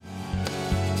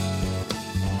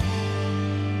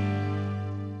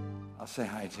say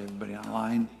hi to everybody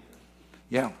online.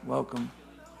 Yeah, welcome.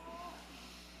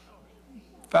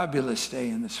 Fabulous day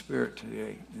in the Spirit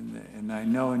today. And I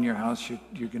know in your house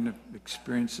you're going to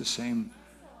experience the same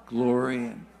glory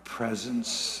and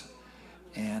presence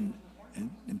and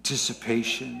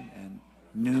anticipation and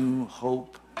new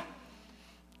hope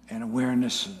and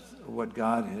awareness of what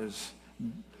God has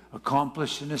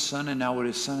accomplished in his Son, and now what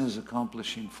his Son is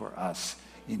accomplishing for us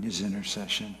in his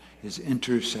intercession, his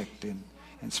intersecting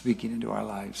and speaking into our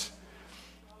lives.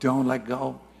 Don't let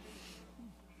go.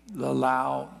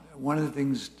 Allow. One of the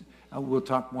things, we'll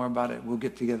talk more about it, we'll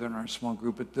get together in our small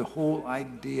group, but the whole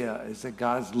idea is that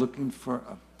God's looking for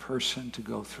a person to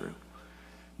go through.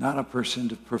 Not a person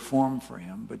to perform for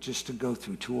him, but just to go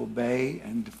through, to obey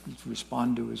and to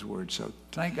respond to his word. So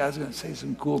tonight God's going to say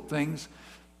some cool things.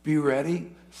 Be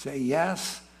ready, say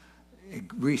yes,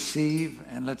 receive,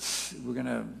 and it's going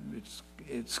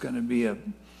to be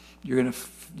you're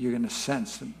going to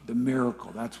sense the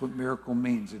miracle. That's what miracle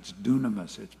means. It's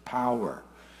dunamis, it's power.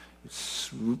 It's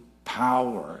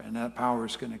power, and that power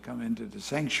is going to come into the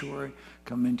sanctuary,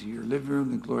 come into your living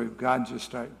room. The glory of God just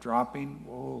start dropping.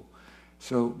 Whoa.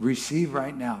 So receive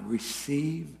right now.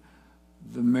 Receive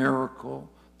the miracle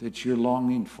that you're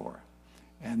longing for.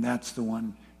 And that's the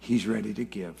one he's ready to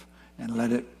give. And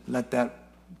let that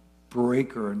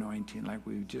breaker anointing, like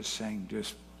we just sang,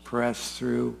 just press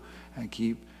through and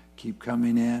keep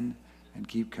coming in and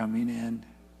keep coming in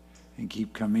and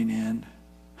keep coming in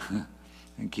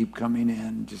and keep coming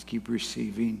in. Just keep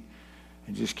receiving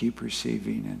and just keep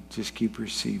receiving and just keep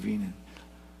receiving.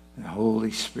 And the Holy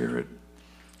Spirit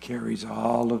carries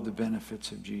all of the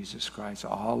benefits of Jesus Christ,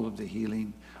 all of the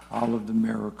healing, all of the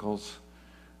miracles,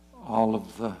 all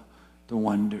of the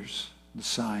wonders, the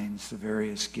signs, the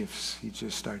various gifts. He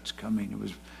just starts coming. It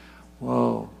was,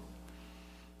 whoa.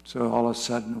 So all of a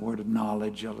sudden, a word of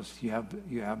knowledge, you have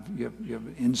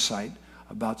insight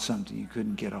about something you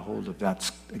couldn't get a hold of.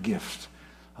 That's a gift.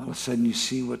 All of a sudden, you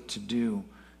see what to do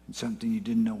in something you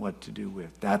didn't know what to do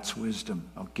with. That's wisdom,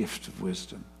 a gift of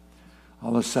wisdom.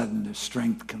 All of a sudden, the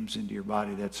strength comes into your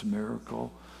body. That's a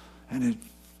miracle. And it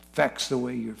affects the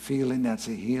way you're feeling. That's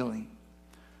a healing.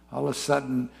 All of a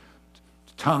sudden,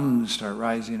 tongues start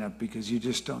rising up because you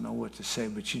just don't know what to say,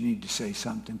 but you need to say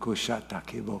something.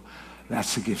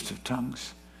 That's the gift of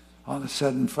tongues. All of a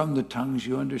sudden, from the tongues,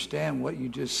 you understand what you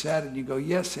just said, and you go,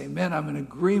 yes, amen. I'm in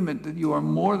agreement that you are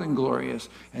more than glorious,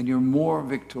 and you're more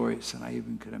victorious than I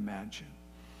even could imagine.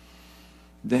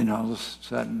 Then all of a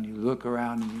sudden, you look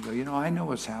around and you go, I know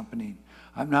what's happening.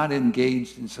 I'm not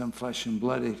engaged in some flesh and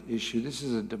blood issue. This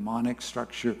is a demonic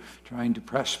structure trying to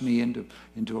press me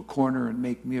into a corner and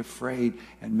make me afraid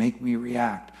and make me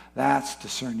react. That's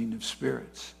discerning of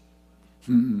spirits.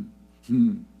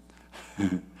 And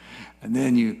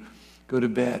then you go to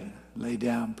bed, lay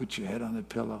down, put your head on the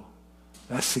pillow.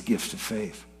 That's the gift of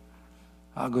faith.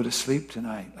 I'll go to sleep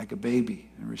tonight like a baby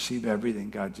and receive everything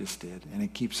God just did. And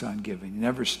it keeps on giving. It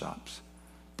never stops.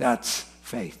 That's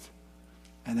faith.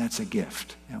 And that's a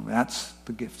gift. And that's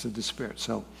the gift of the Spirit.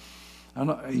 So, I don't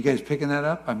know, are you guys picking that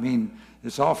up? I mean,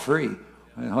 it's all free.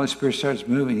 When the Holy Spirit starts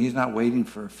moving, he's not waiting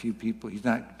for a few people. He's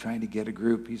not trying to get a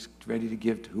group. He's ready to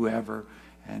give to whoever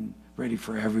and ready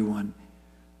for everyone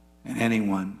and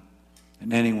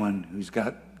anyone who's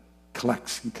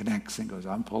collects and connects and goes,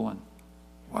 I'm pulling.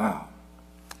 Wow.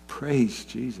 Praise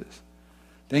Jesus.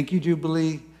 Thank you,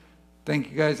 Jubilee.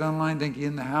 Thank you guys online. Thank you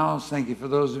in the house. Thank you for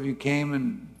those of you who came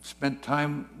and spent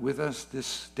time with us.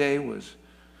 This day was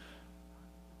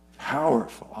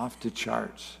powerful, off the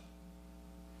charts.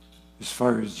 As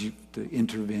far as the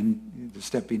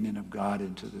stepping in of God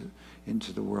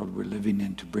into the world we're living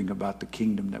in to bring about the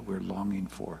kingdom that we're longing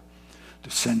for. The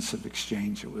sense of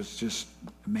exchange, it was just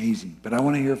amazing. But I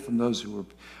want to hear from those who were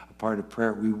a part of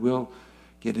prayer. We will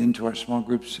get into our small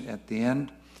groups at the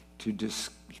end to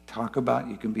just talk about,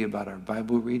 you can be about our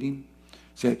Bible reading.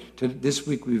 So this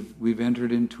week we've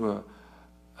entered into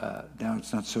now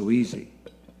it's not so easy.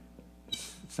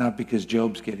 It's not because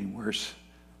Job's getting worse.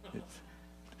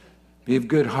 Be of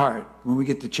good heart. When we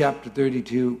get to chapter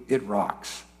 32, it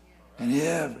rocks. And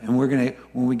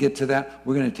when we get to that,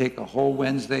 we're going to take a whole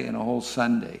Wednesday and a whole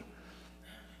Sunday.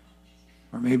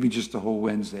 Or maybe just a whole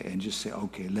Wednesday and just say,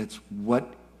 okay,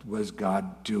 what was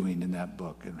God doing in that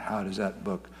book? And how does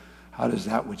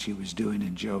that which he was doing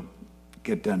in Job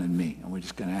get done in me? And we're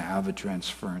just going to have a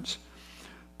transference.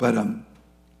 But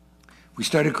we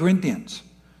started Corinthians.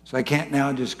 So I can't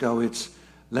now just go, it's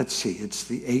the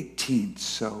 18th,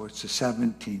 so it's the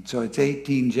 17th. So it's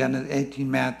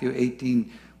 18 Matthew,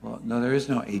 18, well, no, there is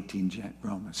no 18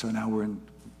 Romans. So now we're in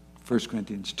 1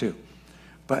 Corinthians 2.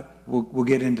 But we'll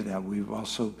get into that. We've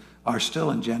also are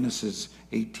still in Genesis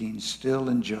 18, still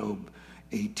in Job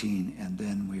 18, and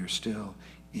then we are still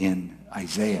in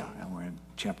Isaiah, and we're in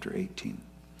chapter 18.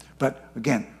 But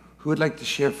again, who would like to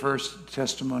share first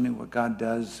testimony, what God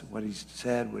does, what he's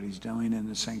said, what he's doing in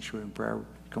the sanctuary and prayer?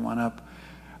 Come on up.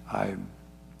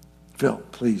 Phil,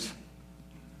 please.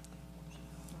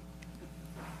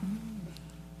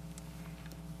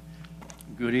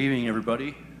 Good evening,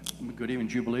 everybody. Good evening,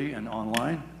 Jubilee and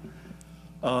online.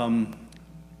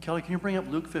 Kelly, can you bring up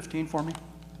Luke 15 for me?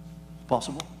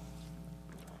 Possible?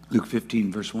 Luke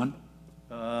 15, verse 1.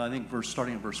 I think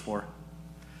starting at verse 4.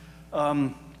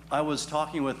 I was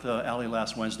talking with Allie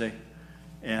last Wednesday,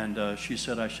 and she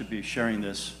said I should be sharing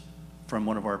this from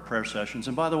one of our prayer sessions.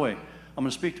 And by the way, I'm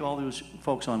going to speak to all those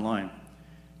folks online.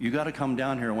 You got to come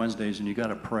down here on Wednesdays and you got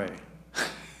to pray.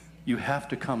 You have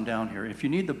to come down here. If you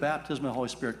need the baptism of the Holy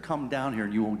Spirit, come down here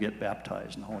and you will get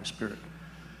baptized in the Holy Spirit.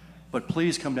 But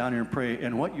please come down here and pray.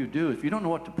 And what you do, if you don't know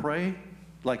what to pray,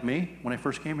 like me, when I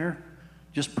first came here,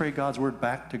 just pray God's word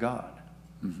back to God.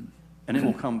 Mm-hmm. And it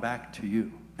will come back to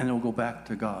you. And it will go back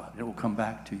to God. It will come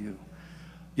back to you.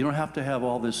 You don't have to have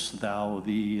all this thou,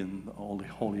 thee, and all the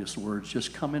holiest words.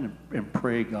 Just come in and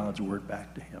pray God's word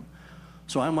back to him.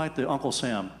 So I'm like the Uncle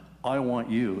Sam. I want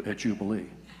you at Jubilee.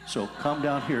 So come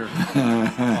down here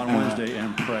on Wednesday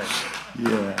and pray.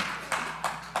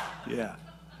 Yeah.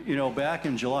 You know, back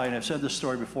in July, and I've said this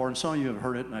story before, and some of you have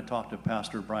heard it, and I talked to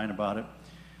Pastor Brian about it.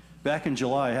 Back in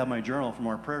July, I have my journal from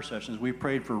our prayer sessions. We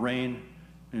prayed for rain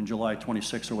in July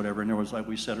 26th or whatever, and there was, like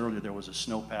we said earlier, there was a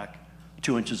snowpack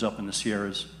 2 inches up in the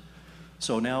Sierras.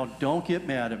 So now don't get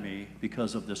mad at me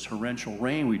because of this torrential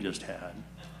rain we just had.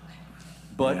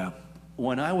 But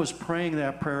when I was praying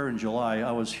that prayer in July,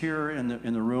 I was here in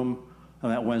the room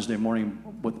on that Wednesday morning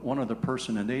with one other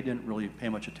person, and they didn't really pay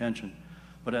much attention.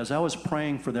 But as I was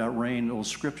praying for that rain, those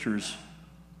scriptures,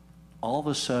 all of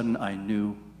a sudden I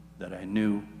knew that I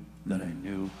knew that I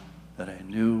knew that I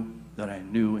knew that I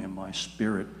knew in my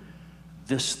spirit,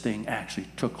 this thing actually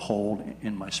took hold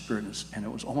in my spirit, and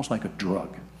it was almost like a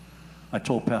drug. I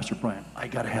told Pastor Brian, I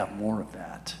got to have more of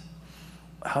that.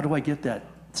 How do I get that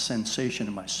sensation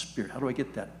in my spirit? How do I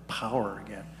get that power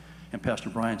again? And Pastor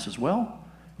Brian says, well,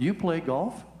 you play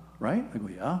golf, right? I go,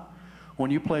 yeah.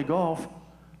 When you play golf,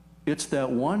 it's that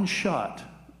one shot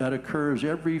that occurs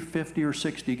every 50 or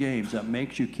 60 games that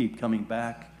makes you keep coming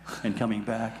back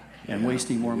and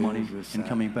wasting more money and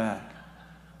coming back.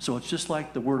 So it's just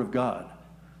like the Word of God.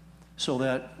 So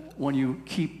that when you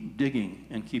keep digging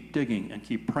and keep digging and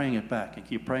keep praying it back and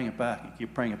keep praying it back and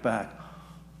keep praying it back,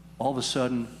 all of a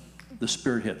sudden the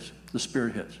Spirit hits, the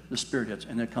Spirit hits, the Spirit hits,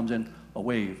 and it comes in a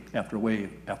wave after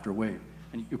wave after wave.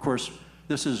 And of course,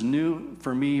 this is new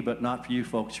for me, but not for you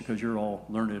folks because you're all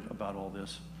learned about all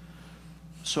this.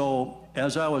 So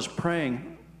as I was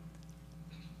praying,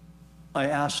 I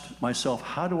asked myself,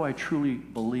 how do I truly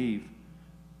believe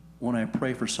when I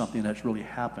pray for something that's really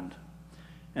happened?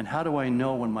 And how do I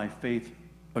know when my faith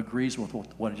agrees with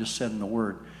what I just said in the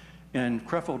Word? And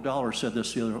Creflo Dollar said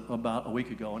this about a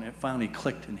week ago, and it finally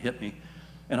clicked and hit me.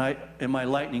 And in my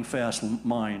lightning fast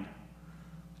mind,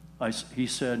 he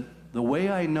said, the way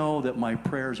I know that my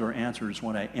prayers are answered is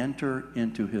when I enter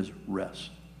into his rest.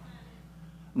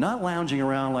 Not lounging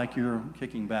around like you're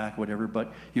kicking back, whatever,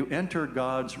 but you enter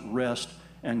God's rest,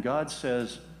 and God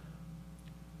says,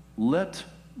 let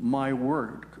my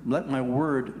word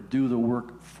do the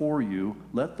work for you.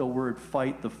 Let the word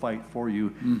fight the fight for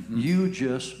you. Mm-hmm. You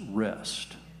just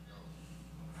rest.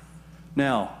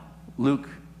 Now, Luke,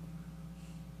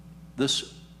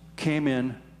 this came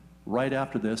in right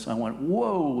after this. I went,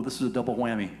 whoa, this is a double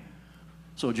whammy.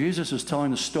 So Jesus is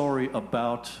telling the story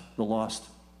about the lost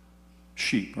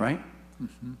sheep, right?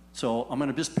 Mm-hmm. So I'm going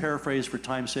to just paraphrase for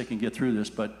time's sake and get through this,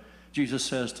 but Jesus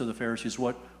says to the Pharisees,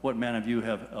 what man of you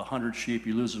have 100 sheep,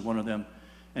 he loses one of them,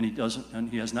 and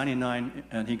he has 99,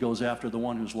 and he goes after the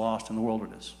one who's lost in the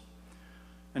wilderness.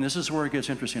 And this is where it gets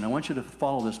interesting. I want you to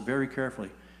follow this very carefully.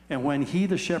 And when he,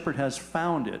 the shepherd, has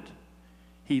found it,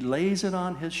 he lays it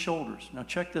on his shoulders. Now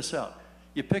check this out.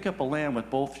 You pick up a lamb with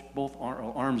both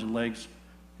arms and legs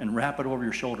and wrap it over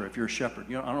your shoulder if you're a shepherd.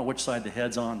 I don't know which side the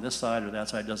head's on, this side or that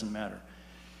side, doesn't matter.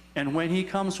 And when he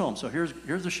comes home, so here's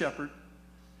the shepherd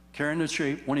carrying the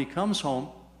sheep. When he comes home,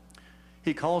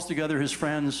 he calls together his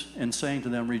friends and saying to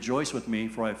them, rejoice with me,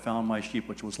 for I have found my sheep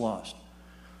which was lost.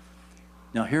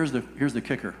 Now here's the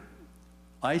kicker.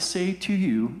 I say to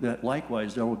you that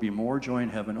likewise there will be more joy in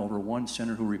heaven over one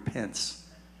sinner who repents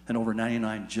than over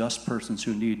 99 just persons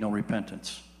who need no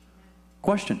repentance.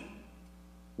 Question,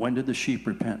 when did the sheep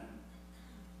repent?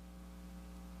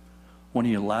 When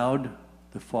he allowed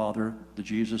the Father, the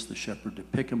Jesus, the shepherd, to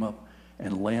pick him up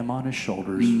and lay him on his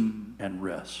shoulders and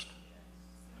rest.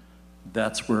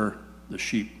 That's where the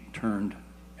sheep turned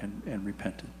and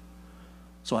repented.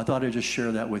 So I thought I'd just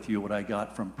share that with you, what I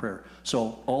got from prayer.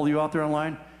 So all you out there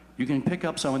online, you can pick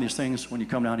up some of these things when you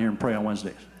come down here and pray on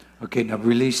Wednesdays. Okay, now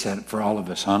release that for all of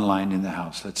us online in the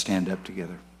house. Let's stand up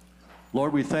together.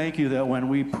 Lord, we thank you that when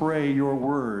we pray your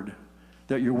word,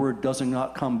 that your word does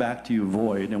not come back to you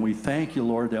void. And we thank you,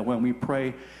 Lord, that when we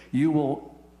pray, you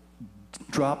will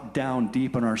drop down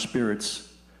deep in our spirits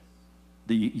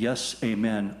the yes,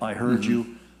 amen. I heard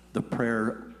you. The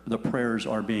prayers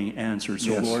are being answered.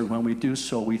 So, Yes. Lord, when we do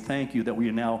so, we thank you that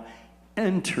we now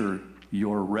enter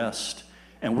your rest.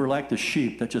 And we're like the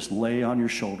sheep that just lay on your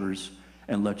shoulders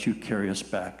and let you carry us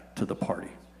back to the party.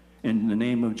 In the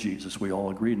name of Jesus, we all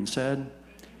agreed and said,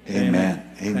 Amen.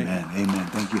 Amen. Amen.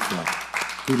 Thank you, Phil.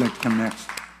 Who'd like to come next?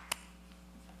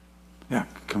 Yeah,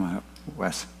 come on up,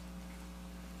 Wes.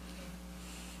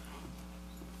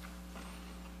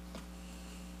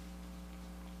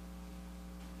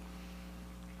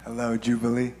 Hello,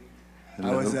 Jubilee.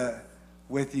 Hello. I was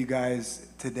with you guys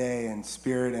today in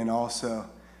spirit, and also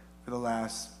for the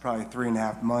last probably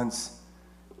 3.5 months,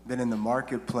 been in the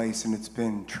marketplace, and it's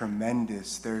been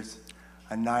tremendous. There's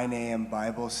a 9 a.m.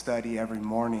 Bible study every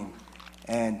morning,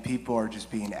 and people are just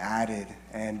being added,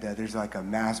 and there's like a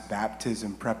mass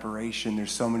baptism preparation.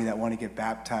 There's so many that want to get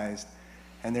baptized,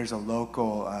 and there's a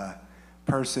local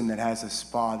person that has a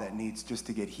spa that needs just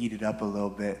to get heated up a little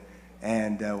bit,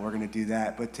 and we're going to do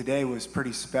that. But today was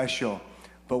pretty special.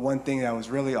 But one thing that was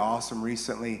really awesome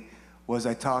recently was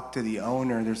I talked to the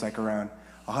owner. There's like around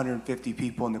 150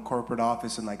 people in the corporate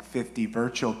office and like 50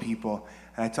 virtual people.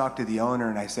 And I talked to the owner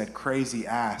and I said, crazy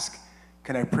ask,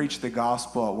 can I preach the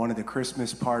gospel at one of the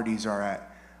Christmas parties or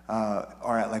at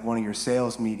like one of your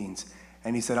sales meetings?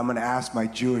 And he said, I'm going to ask my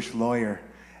Jewish lawyer.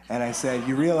 And I said,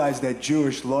 you realize that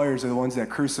Jewish lawyers are the ones that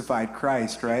crucified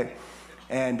Christ, right?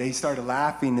 And he started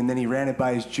laughing, and then he ran it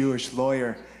by his Jewish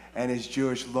lawyer, and his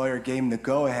Jewish lawyer gave him the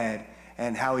go-ahead.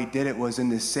 And how he did it was in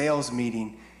this sales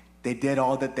meeting, they did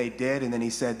all that they did, and then he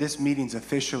said, this meeting's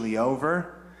officially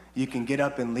over. You can get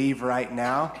up and leave right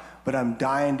now, but I'm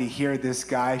dying to hear this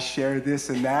guy share this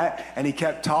and that. And he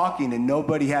kept talking, and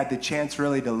nobody had the chance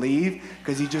really to leave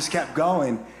because he just kept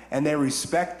going. And they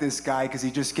respect this guy because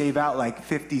he just gave out like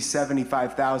 $50,000,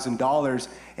 $75,000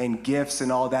 in gifts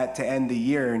and all that to end the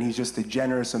year. And he's just a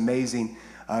generous, amazing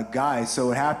guy. So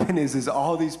what happened is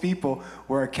all these people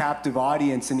were a captive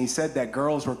audience. And he said that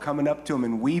girls were coming up to him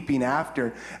and weeping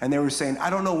after. And they were saying, I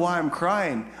don't know why I'm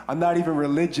crying. I'm not even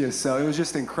religious. So it was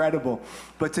just incredible.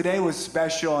 But today was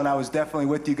special. And I was definitely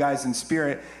with you guys in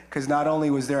spirit, because not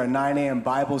only was there a 9 a.m.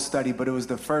 Bible study, but it was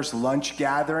the first lunch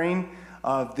gathering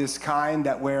of this kind,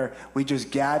 that where we just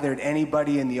gathered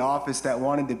anybody in the office that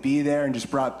wanted to be there and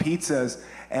just brought pizzas.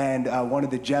 And one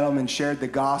of the gentlemen shared the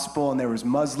gospel, and there was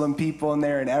Muslim people in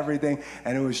there and everything,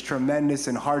 and it was tremendous,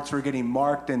 and hearts were getting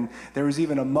marked. And there was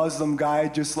even a Muslim guy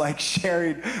just like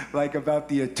sharing like about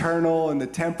the eternal and the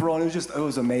temporal, and it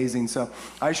was amazing. So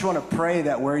I just want to pray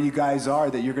that where you guys are,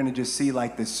 that you're going to just see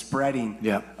like the spreading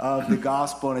of the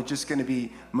gospel, and it's just going to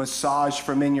be massaged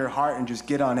from in your heart and just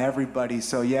get on everybody.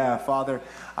 So yeah, Father,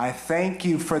 I thank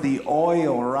you for the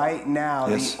oil right now,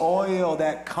 the oil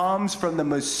that comes from the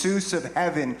masseuse of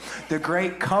heaven, the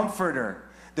great comforter,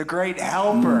 the great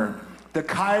helper, the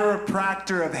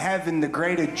chiropractor of heaven, the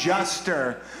great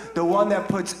adjuster, the one that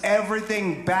puts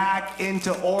everything back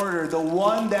into order, the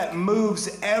one that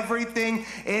moves everything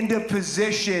into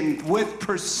position with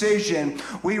precision.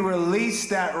 We release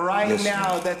that right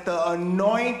now, that the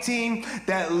anointing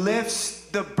that lifts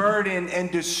the burden and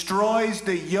destroys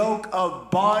the yoke of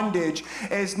bondage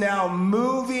is now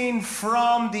moving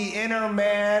from the inner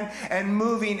man and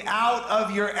moving out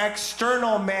of your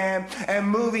external man and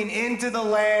moving into the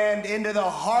land, into the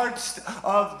hearts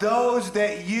of those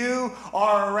that you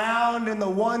are around and the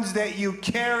ones that you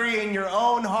carry in your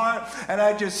own heart. And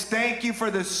I just thank you for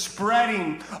the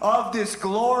spreading of this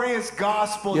glorious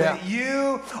gospel, that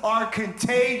you are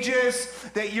contagious,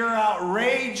 that you're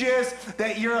outrageous,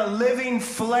 that you're a living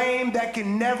flame that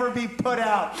can never be put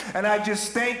out. And I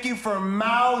just thank you for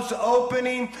mouths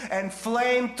opening and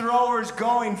flamethrowers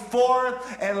going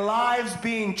forth and lives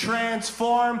being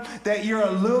transformed, that you're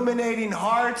illuminating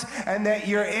hearts and that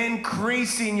you're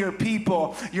increasing your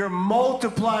people, you're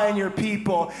multiplying your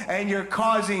people, and you're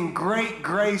causing great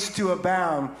grace to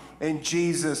abound. In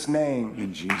Jesus' name.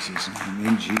 In Jesus' name.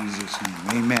 In Jesus'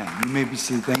 name. Amen. You may be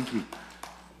seated. Thank you.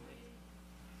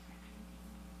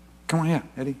 Come on, yeah,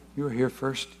 Eddie. You were here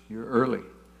first. You were early.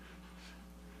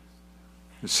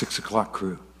 The 6 o'clock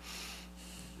crew.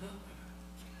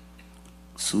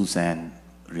 Suzanne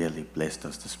really blessed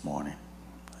us this morning.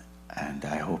 And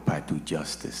I hope I do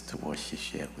justice to what she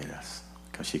shared with us,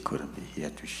 because she couldn't be here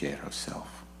to share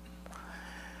herself.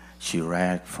 She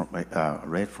read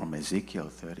from Ezekiel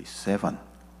 37,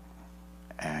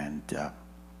 and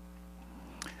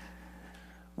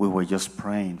we were just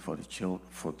praying for the children,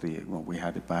 when we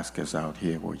had the baskets out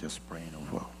here, we were just praying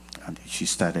over. And she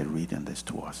started reading this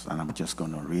to us, and I'm just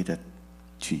going to read it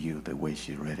to you the way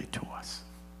she read it to us.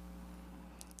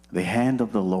 The hand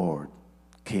of the Lord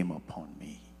came upon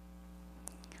me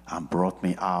and brought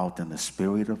me out in the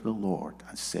spirit of the Lord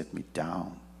and set me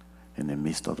down in the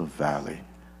midst of the valley,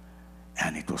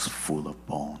 and it was full of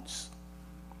bones.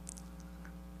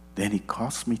 Then he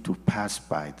caused me to pass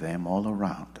by them all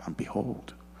around, and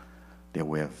behold, there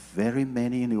were very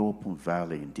many in the open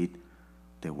valley. Indeed,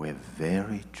 they were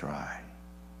very dry.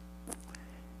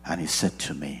 And he said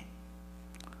to me,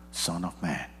 Son of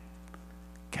man,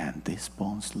 can these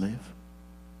bones live?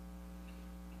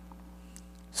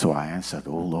 So I answered,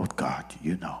 Oh Lord God,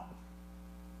 you know.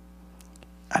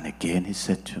 And again he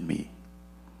said to me,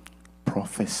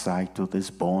 prophesy to these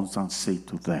bones and say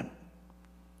to them,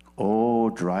 O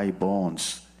dry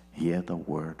bones, hear the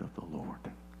word of the Lord.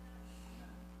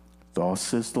 Thus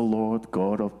says the Lord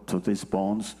God to these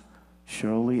bones,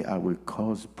 surely I will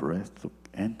cause breath to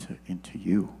enter into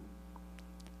you,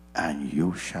 and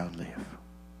you shall live.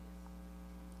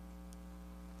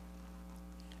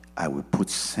 I will put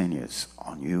sinews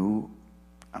on you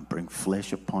and bring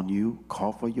flesh upon you,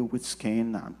 cover you with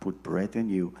skin and put breath in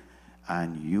you,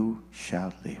 and you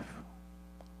shall live.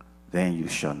 Then you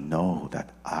shall know that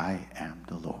I am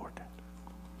the Lord.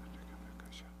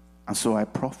 And so I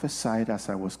prophesied as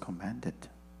I was commanded.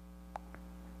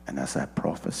 And as I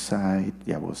prophesied,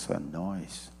 there was a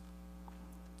noise,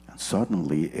 and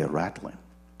suddenly a rattling,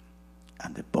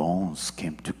 and the bones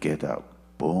came together,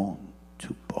 bone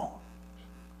to bone.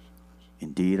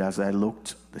 Indeed, as I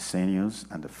looked, the sinews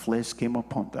and the flesh came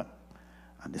upon them,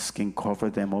 and the skin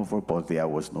covered them over, but there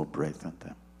was no breath in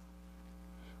them.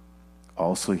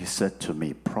 Also he said to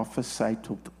me, prophesy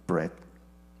to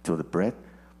the breath,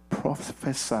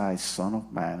 prophesy, Son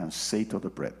of man, and say to the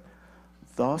breath,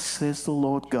 thus says the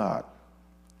Lord God,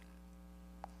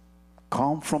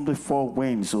 come from the four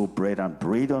winds, O breath, and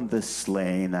breathe on the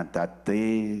slain, and that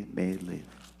they may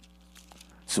live.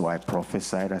 So I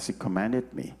prophesied as he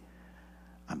commanded me,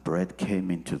 and breath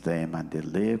came into them, and they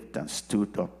lived and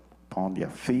stood up upon their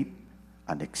feet,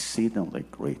 an exceedingly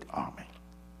great army.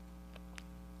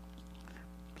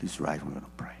 Please rise, we're going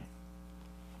to pray.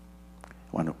 I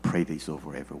want to pray this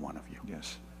over every one of you.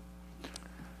 Yes.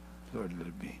 Lord, let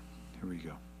it be. Here we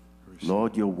go.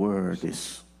 Lord, your word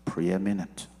is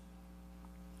preeminent.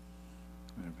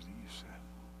 Everything you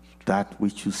said. That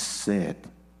which you said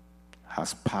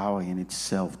has power in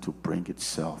itself to bring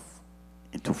itself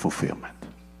into fulfillment.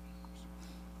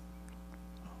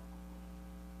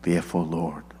 Therefore,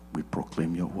 Lord, we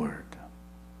proclaim your word,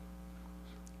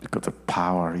 because the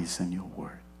power is in your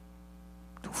word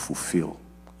to fulfill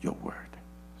your word.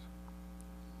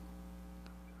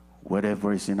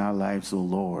 Whatever is in our lives, O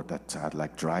Lord, that are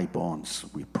like dry bones,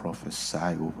 we prophesy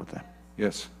over them.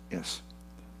 Yes, yes.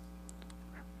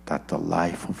 That the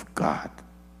life of God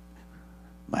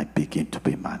might begin to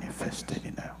be manifested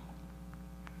in them.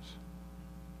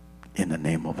 In the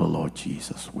name of the Lord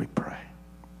Jesus, we pray.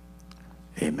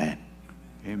 Amen.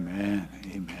 Amen.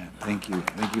 Amen. Thank you.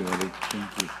 Thank you, Eddie.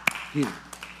 Thank you. Peter.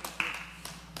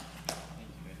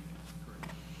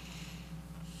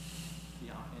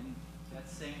 Yeah, and that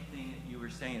same thing that you were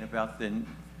saying about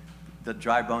the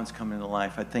dry bones coming to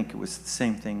life, I think it was the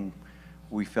same thing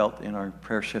we felt in our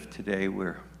prayer shift today,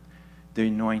 where the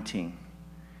anointing,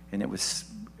 and it was,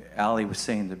 Ali was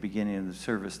saying at the beginning of the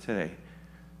service today,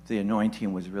 the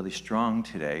anointing was really strong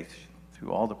today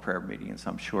through all the prayer meetings,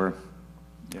 I'm sure.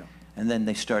 Yeah. And then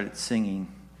they started singing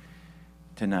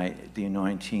tonight, the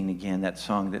anointing again, that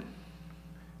song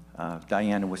that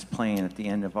Diana was playing at the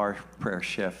end of our prayer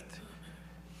shift.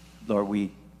 Lord,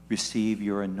 we receive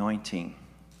your anointing.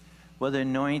 Well, the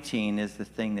anointing is the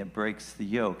thing that breaks the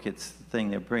yoke. It's the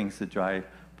thing that brings the dry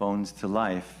bones to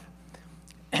life.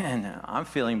 And I'm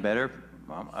feeling better.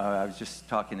 I was just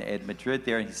talking to Ed Madrid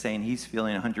there, and he's saying he's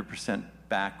feeling 100%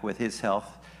 back with his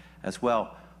health as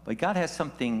well. But God has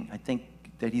something, I think,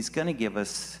 that he's going to give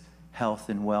us health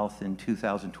and wealth in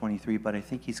 2023, but I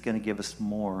think he's going to give us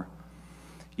more.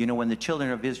 You know, when the children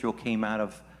of Israel came out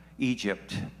of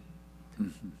Egypt,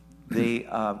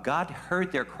 God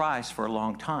heard their cries for a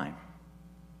long time,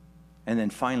 and then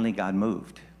finally God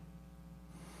moved.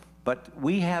 But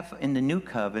we have in the new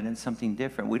covenant something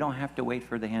different. We don't have to wait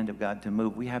for the hand of God to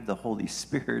move. We have the Holy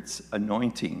Spirit's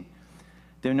anointing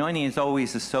The anointing is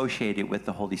always associated with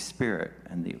the Holy Spirit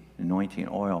and the anointing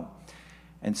oil.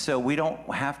 And so we don't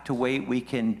have to wait.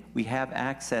 We have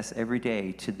access every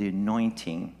day to the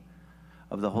anointing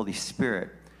of the Holy Spirit.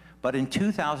 But in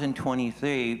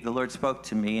 2023, the Lord spoke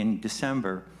to me in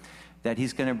December that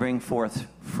he's going to bring forth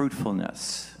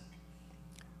fruitfulness.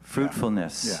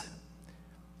 Fruitfulness.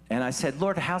 Yeah. And I said,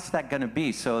 Lord, how's that going to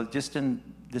be? So just in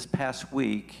this past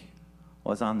week, I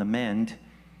was on the mend.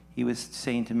 He was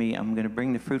saying to me, I'm going to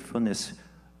bring the fruitfulness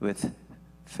with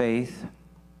faith,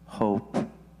 hope,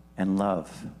 and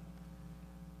love.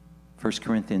 1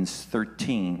 Corinthians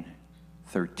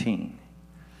 13:13.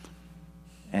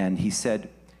 And he said,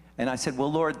 and I said,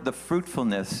 well, Lord, the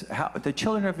fruitfulness, the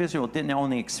children of Israel didn't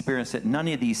only experience it, none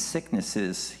of these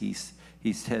sicknesses,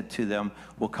 he said to them,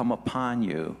 will come upon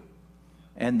you.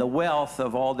 And the wealth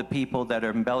of all the people that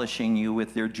are embellishing you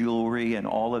with their jewelry and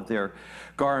all of their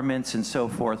garments and so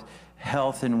forth,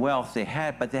 health and wealth they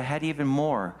had, but they had even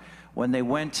more. When they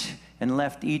went and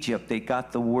left Egypt, they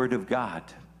got the word of God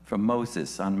from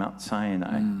Moses on Mount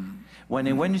Sinai. When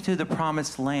they went into the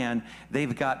promised land,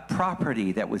 they've got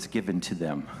property that was given to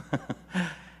them.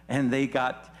 And they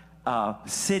got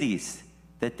cities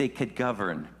that they could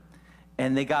govern.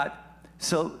 And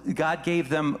so God gave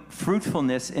them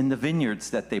fruitfulness in the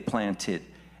vineyards that they planted,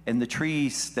 and the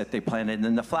trees that they planted,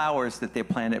 and the flowers that they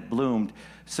planted bloomed.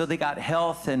 So they got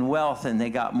health and wealth, and they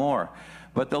got more.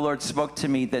 But the Lord spoke to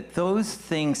me that those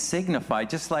things signify,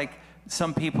 just like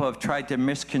some people have tried to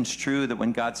misconstrue that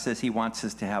when God says he wants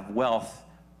us to have wealth,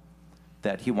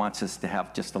 that he wants us to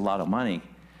have just a lot of money.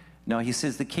 No, he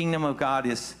says the kingdom of God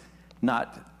is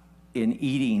not in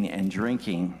eating and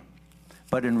drinking,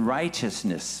 but in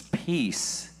righteousness,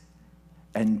 peace,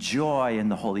 and joy in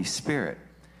the Holy Spirit.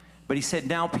 But he said,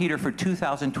 now, Peter, for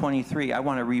 2023, I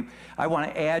want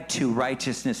to add to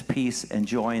righteousness, peace, and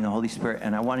joy in the Holy Spirit,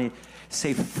 and I want to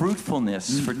say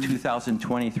fruitfulness for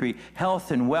 2023,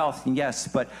 health and wealth, yes,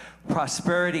 but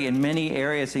prosperity in many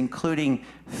areas, including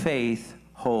faith,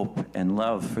 hope, and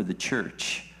love for the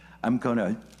church. I'm going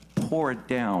to pour it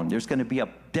down. There's going to be a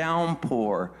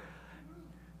downpour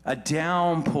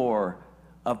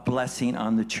of blessing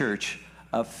on the church,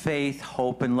 of faith,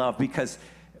 hope, and love, because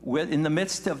we're in the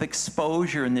midst of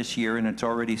exposure in this year, and it's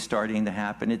already starting to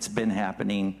happen. It's been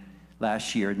happening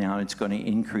last year now, and it's going to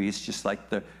increase, just like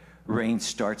the rain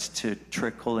starts to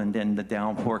trickle and then the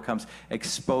downpour comes.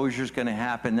 Exposure is going to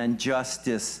happen, then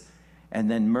justice, and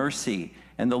then mercy.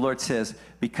 And the Lord says,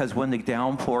 because when the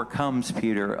downpour comes,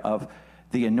 Peter, of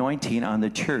the anointing on the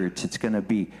church, it's going to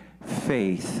be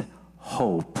faith,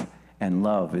 hope, and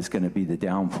love is going to be the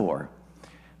downpour.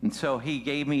 And so he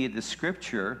gave me the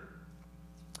scripture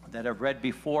that I've read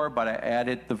before, but I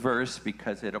added the verse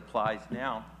because it applies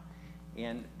now.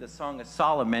 In the Song of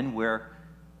Solomon, where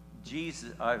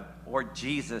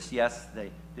Jesus, yes,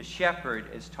 the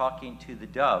shepherd is talking to the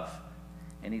dove.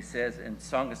 And he says in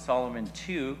Song of Solomon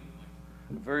 2,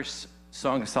 verse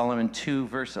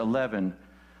 11,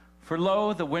 for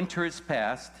lo, the winter is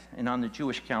past, and on the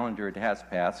Jewish calendar it has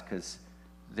passed, because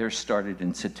theirs started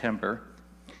in September,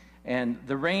 and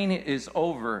the rain is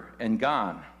over and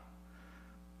gone.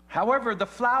 However, the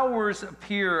flowers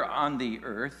appear on the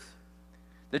earth.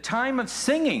 The time of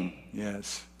singing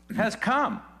has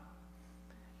come.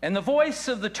 And the voice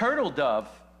of the turtle dove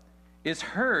is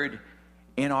heard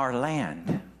in our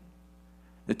land.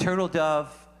 The turtle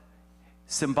dove,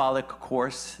 symbolic, of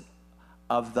course,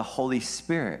 of the Holy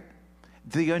Spirit.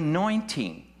 The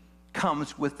anointing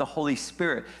comes with the Holy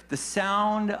Spirit. The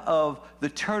sound of the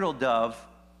turtle dove,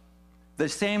 the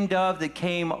same dove that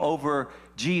came over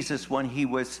Jesus when he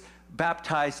was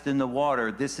baptized in the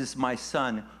water, this is my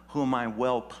son whom I'm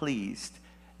well pleased.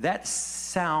 That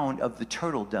sound of the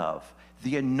turtle dove,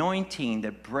 the anointing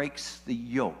that breaks the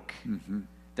yoke,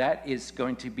 that is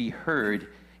going to be heard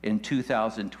in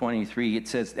 2023. It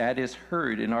says that is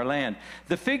heard in our land.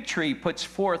 The fig tree puts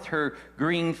forth her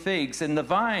green figs, and the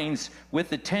vines with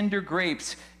the tender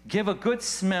grapes give a good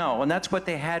smell. And that's what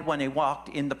they had when they walked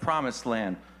in the promised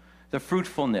land. The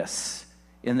fruitfulness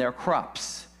in their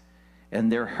crops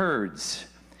and their herds.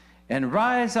 And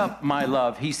rise up, my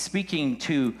love. He's speaking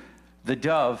to the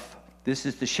dove. This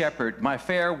is the shepherd, my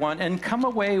fair one, and come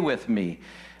away with me.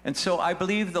 And so I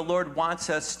believe the Lord wants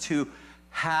us to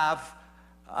have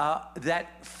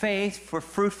that faith for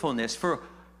fruitfulness, for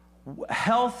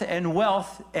health and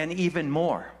wealth, and even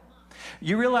more.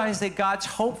 You realize that God's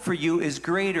hope for you is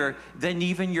greater than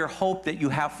even your hope that you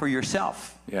have for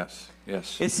yourself. Yes.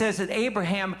 It says that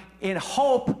Abraham, in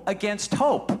hope against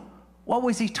hope. What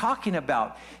was he talking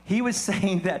about? He was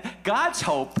saying that God's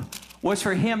hope was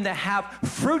for him to have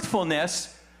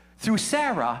fruitfulness through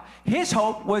Sarah, his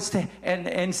hope was to,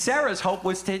 and Sarah's hope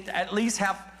was to at least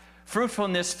have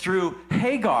fruitfulness through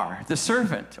Hagar, the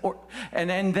servant. And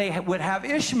then they would have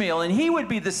Ishmael, and he would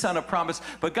be the son of promise.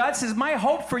 But God says, my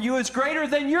hope for you is greater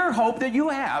than your hope that you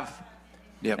have.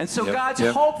 And so God's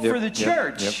hope for the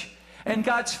church and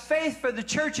God's faith for the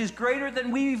church is greater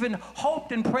than we even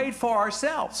hoped and prayed for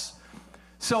ourselves.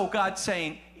 So God's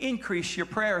saying, increase your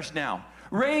prayers now.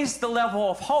 Raise the level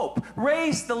of hope.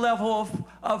 Raise the level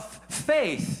of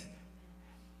faith.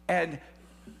 And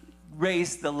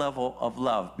raise the level of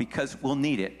love, because we'll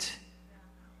need it.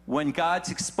 When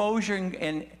God's exposure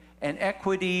and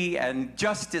equity and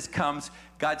justice comes,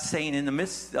 God's saying in the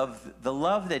midst of the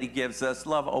love that he gives us,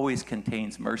 love always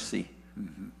contains mercy.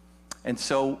 And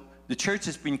so the church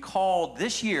has been called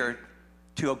this year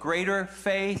to a greater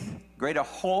faith, greater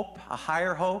hope, a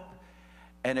higher hope,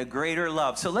 and a greater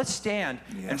love. So let's stand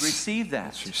and receive that.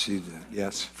 Let's receive that,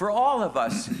 yes. For all of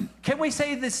us, can we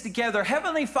say this together?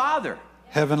 Heavenly Father,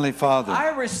 Heavenly Father, I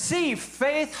receive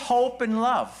faith, hope, and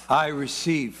love. I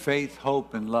receive faith,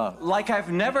 hope, and love. Like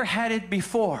I've never had it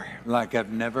before. Like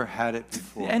I've never had it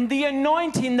before. And the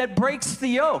anointing that breaks the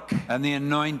yoke. And the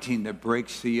anointing that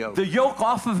breaks the yoke. The yoke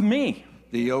off of me.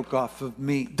 The yoke off of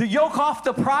me. The yoke off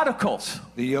the prodigals.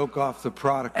 The yoke off the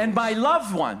prodigals. And my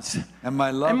loved ones. And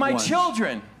my loved ones. And my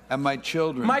children. And my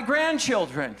children. My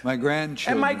grandchildren. My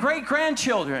grandchildren. And my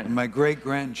great-grandchildren. And my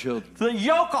great-grandchildren. The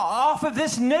yoke off of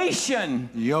this nation.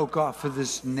 The yoke off of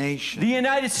this nation. The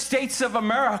United States of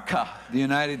America. The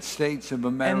United States of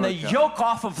America. And the yoke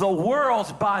off of the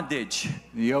world's bondage.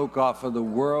 The yoke off of the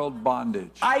world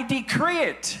bondage. I decree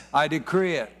it. I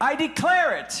decree it. I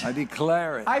declare it. I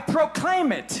declare it. I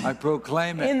proclaim it. I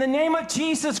proclaim it. In the name of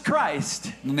Jesus Christ.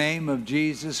 In the name of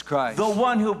Jesus Christ. The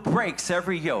one who breaks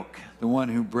every yoke. The one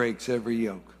who breaks every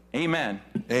yoke. Amen.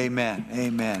 Amen.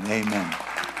 Amen. Amen.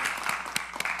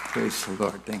 Praise the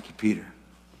Lord. Thank you, Peter.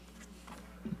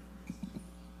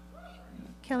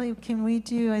 Kelly, can we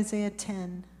do Isaiah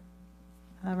 10,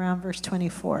 around verse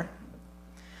 24?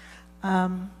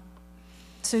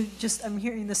 So just, I'm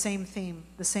hearing the same theme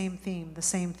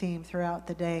throughout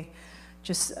the day.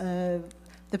 Just the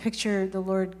picture the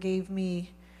Lord gave me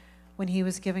when he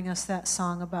was giving us that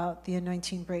song about the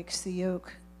anointing breaks the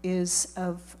yoke is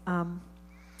of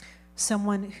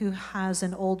someone who has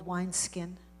an old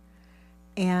wineskin,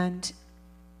 and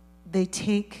they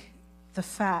take the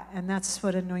fat, and that's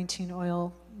what anointing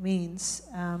oil means.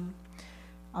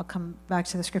 I'll come back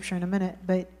to the scripture in a minute,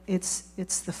 but it's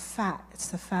the fat, it's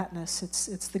the fatness,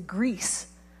 it's the grease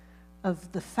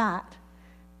of the fat,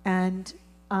 and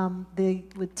they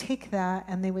would take that,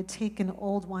 and they would take an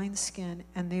old wineskin,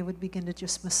 and they would begin to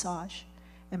just massage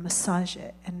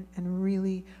it, and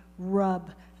really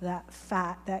rub that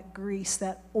fat, that grease,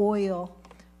 that oil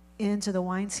into the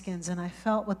wineskins. And I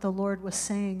felt what the Lord was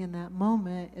saying in that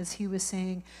moment is he was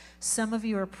saying, some of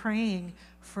you are praying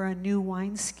for a new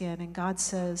wineskin, and God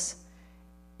says,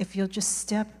 if you'll just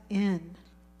step in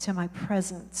to my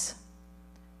presence,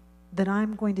 that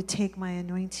I'm going to take my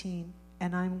anointing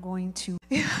and I'm going to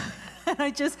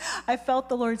and I felt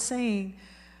the Lord saying,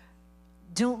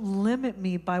 don't limit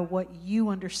me by what you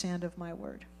understand of my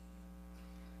word.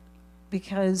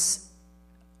 Because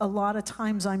a lot of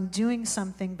times I'm doing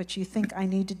something, but you think I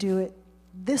need to do it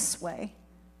this way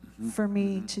for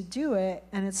me to do it.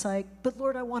 And it's like, but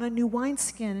Lord, I want a new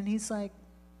wineskin. And he's like,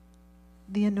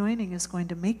 the anointing is going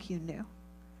to make you new.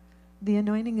 The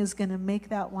anointing is going to make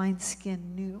that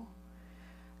wineskin new.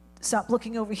 Stop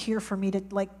looking over here for me to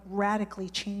like radically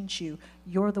change you.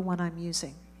 You're the one I'm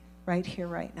using right here,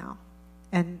 right now.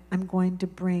 And I'm going to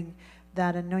bring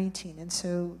that anointing. And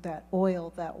so that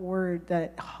oil, that word,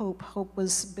 that hope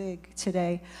was big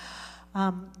today.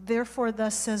 Therefore,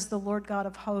 thus says the Lord God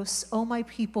of hosts, O my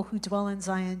people who dwell in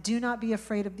Zion, do not be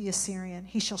afraid of the Assyrian.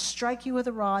 He shall strike you with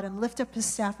a rod and lift up his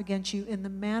staff against you in the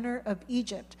manner of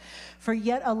Egypt. For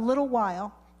yet a little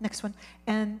while, next one,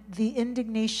 and the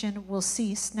indignation will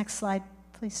cease. Next slide,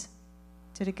 please.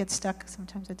 Did it get stuck?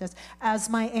 Sometimes it does. As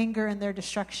my anger and their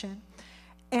destruction.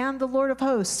 And the Lord of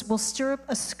hosts will stir up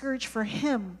a scourge for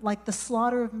him like the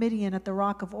slaughter of Midian at the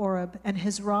rock of Oreb, and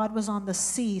his rod was on the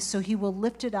sea, so he will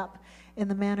lift it up in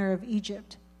the manner of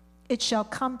Egypt. It shall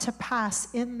come to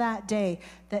pass in that day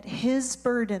that his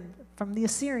burden from the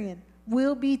Assyrian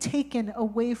will be taken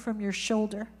away from your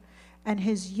shoulder, and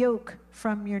his yoke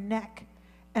from your neck,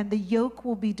 and the yoke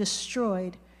will be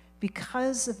destroyed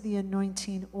because of the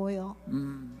anointing oil.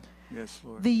 Yes,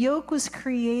 Lord. The yoke was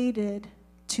created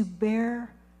to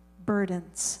bear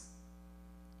burdens.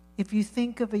 If you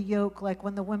think of a yoke, like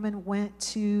when the women went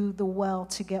to the well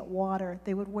to get water,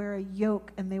 they would wear a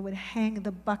yoke and they would hang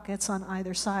the buckets on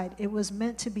either side. It was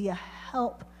meant to be a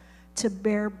help to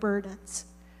bear burdens.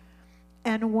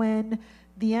 And when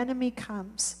the enemy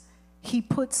comes, he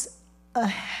puts a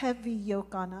heavy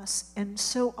yoke on us. And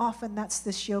so often that's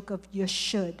this yoke of you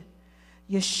should,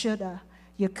 you shoulda,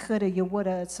 you coulda, you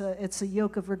woulda. It's a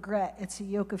yoke of regret. It's a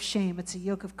yoke of shame. It's a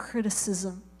yoke of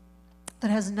criticism that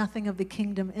has nothing of the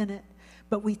kingdom in it.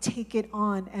 But we take it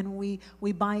on and we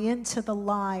buy into the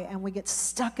lie and we get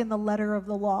stuck in the letter of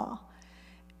the law.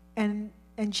 And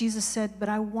Jesus said, but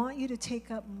I want you to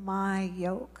take up my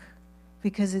yoke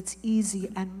because it's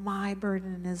easy and my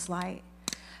burden is light.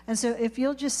 And so if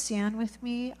you'll just stand with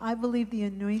me, I believe the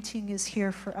anointing is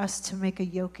here for us to make a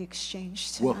yoke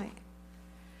exchange tonight. Whoa.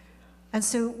 And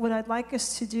so what I'd like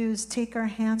us to do is take our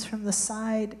hands from the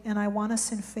side, and I want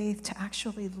us in faith to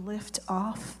actually lift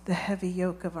off the heavy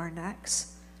yoke of our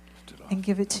necks and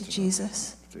give it to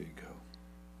Jesus. There you go.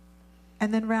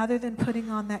 And then rather than putting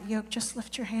on that yoke, just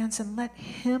lift your hands and let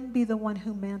him be the one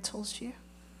who mantles you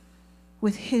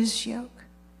with his yoke.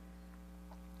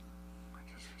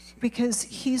 Because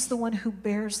he's the one who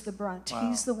bears the brunt. Wow.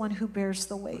 He's the one who bears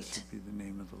the weight. Blessed be the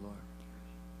name of the Lord.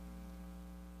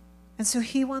 And so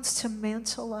he wants to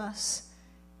mantle us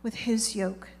with his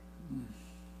yoke.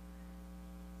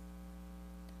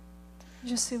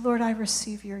 Just say, Lord, I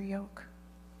receive your yoke.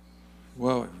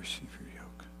 Well, I receive your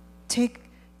yoke.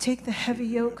 Take the heavy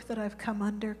yoke that I've come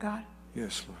under, God.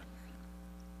 Yes, Lord.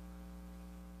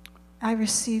 I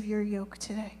receive your yoke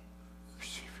today.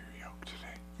 Receive your yoke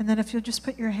today. And then if you'll just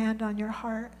put your hand on your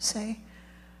heart, say,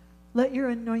 let your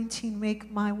anointing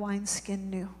make my wineskin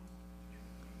new.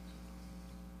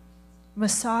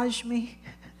 Massage me.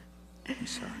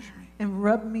 Massage me. And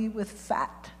rub me with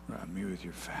fat. Rub me with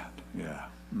your fat. Yeah.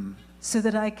 So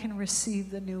that I can receive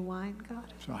the new wine, God.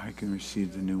 So I can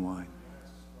receive the new wine.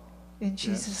 In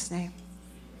Jesus' name.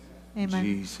 Amen.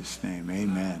 In Jesus' name.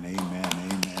 Amen. Amen.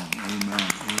 Amen. Amen.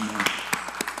 Amen.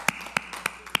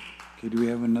 Okay, do we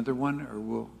have another one or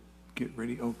we'll get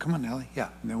ready? Oh, come on, Ellie. Yeah.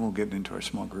 And then we'll get into our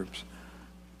small groups.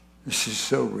 This is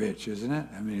so rich, isn't it?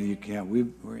 I mean, you can't.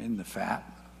 We're in the fat.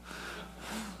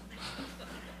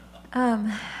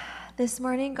 This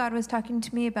morning, God was talking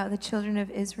to me about the children of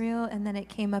Israel, and then it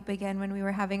came up again when we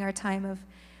were having our time of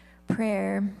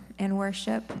prayer and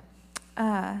worship.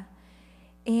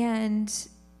 And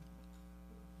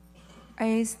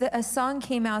a song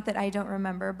came out that I don't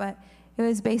remember, but it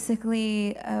was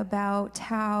basically about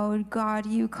how, God,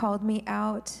 you called me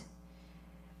out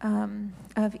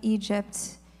of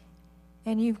Egypt,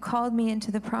 and you've called me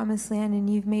into the promised land, and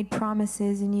you've made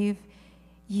promises, and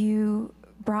you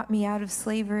brought me out of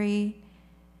slavery,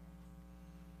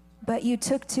 but you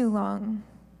took too long.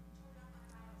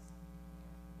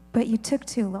 But you took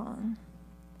too long.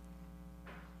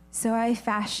 So I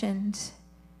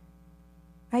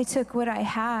took what I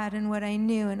had and what I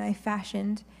knew, and I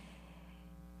fashioned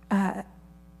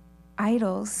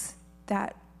idols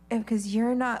because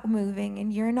you're not moving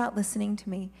and you're not listening to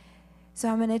me. So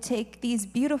I'm going to take these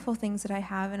beautiful things that I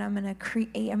have, and I'm going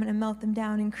to melt them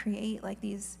down and create like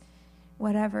these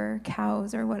whatever,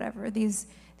 cows or whatever, these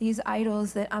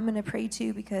idols that I'm going to pray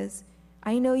to, because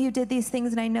I know you did these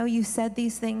things and I know you said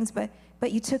these things, but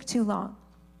you took too long.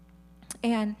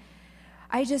 And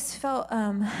I just felt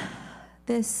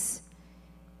this,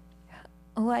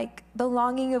 like the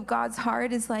longing of God's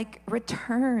heart is like,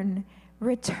 return.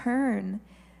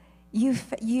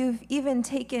 You've even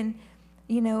taken,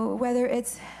 whether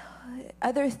it's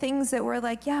other things that were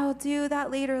like, yeah, I'll do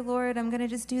that later, Lord. I'm going to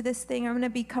just do this thing. I'm going to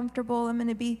be comfortable.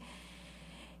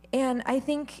 And I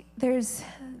think there's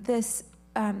this,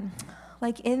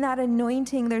 like in that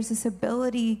anointing, there's this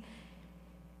ability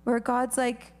where God's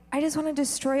like, I just want to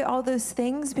destroy all those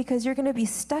things because you're going to be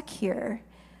stuck here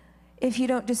if you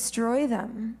don't destroy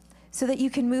them so that you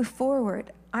can move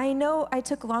forward. I know I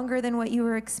took longer than what you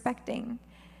were expecting,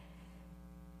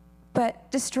 but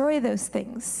destroy those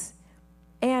things.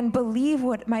 And believe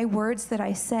what my words that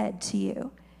I said to you,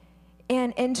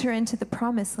 and enter into the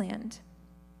promised land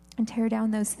and tear down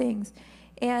those things.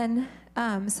 And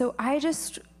so I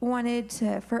just wanted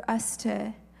for us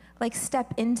to like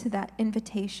step into that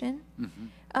invitation.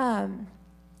 Mm-hmm.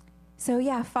 So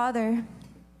yeah, Father,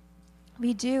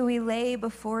 we lay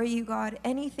before you, God,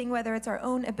 anything, whether it's our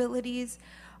own abilities,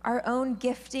 our own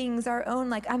giftings, our own,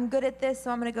 like, I'm good at this,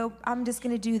 so I'm just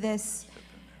going to do this.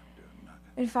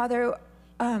 And Father,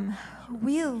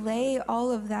 we lay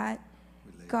all of that,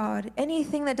 God.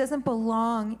 Anything that doesn't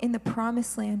belong in the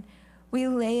promised land, we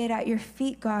lay it at your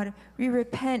feet, God. We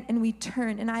repent and we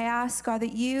turn. And I ask, God,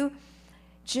 that you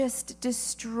just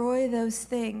destroy those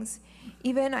things.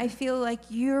 Even I feel like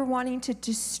you're wanting to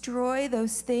destroy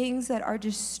those things that are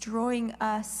destroying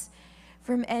us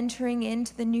from entering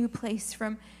into the new place,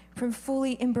 from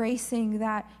fully embracing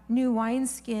that new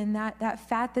wineskin, that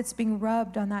fat that's being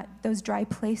rubbed on those dry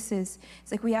places.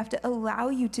 It's like we have to allow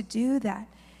you to do that.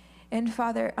 And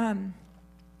Father,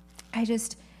 I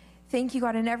just thank you,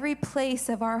 God, in every place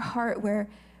of our heart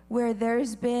where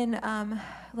there's been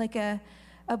like a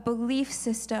belief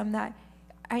system that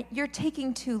you're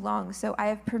taking too long, so I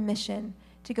have permission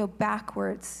to go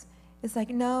backwards. It's like,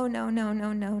 no.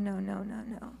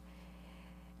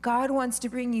 God wants to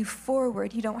bring you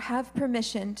forward. You don't have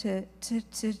permission to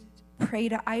pray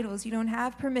to idols. You don't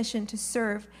have permission to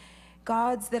serve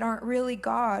gods that aren't really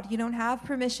God. You don't have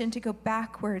permission to go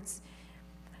backwards.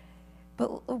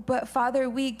 But Father,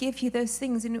 we give you those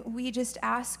things, and we just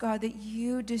ask, God, that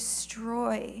you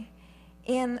destroy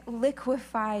and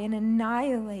liquefy and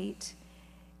annihilate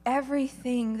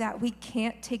everything that we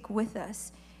can't take with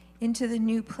us into the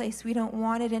new place. We don't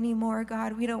want it anymore,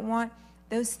 God. We don't want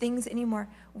those things anymore.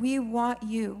 We want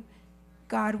you,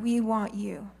 God. We want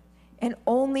you, and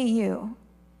only you.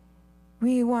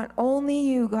 We want only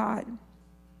you, God.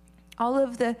 All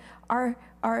of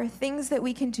our things that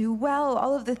we can do well,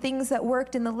 all of the things that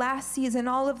worked in the last season,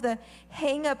 all of the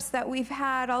hang-ups that we've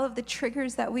had, all of the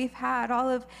triggers that we've had, all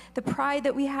of the pride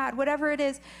that we had, whatever it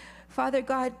is, Father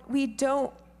God, we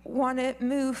don't want to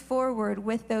move forward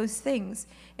with those things.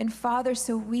 And Father,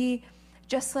 so we,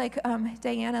 just like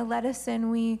Diana led us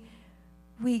in,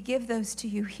 we give those to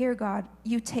you. Here, God,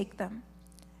 you take them.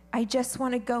 I just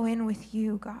want to go in with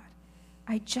you, God.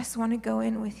 I just want to go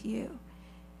in with you,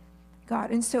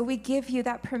 God. And so we give you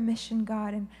that permission,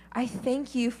 God. And I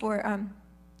thank you for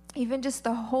even just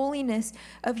the holiness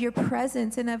of your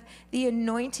presence and of the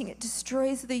anointing. It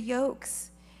destroys the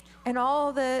yokes and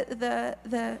all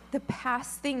the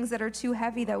past things that are too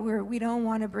heavy that we don't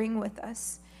want to bring with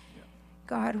us.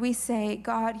 God, we say,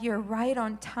 God, you're right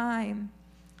on time.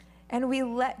 And we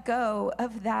let go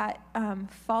of that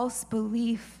false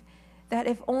belief that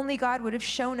if only God would have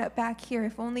shown up back here,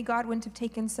 if only God wouldn't have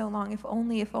taken so long, if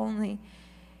only.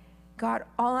 God,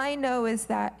 all I know is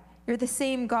that you're the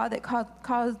same God that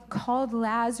called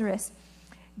Lazarus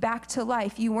back to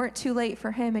life. You weren't too late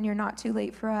for him, and you're not too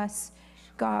late for us,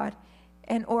 God,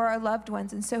 or our loved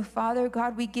ones. And so, Father,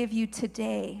 God, we give you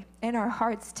today, and our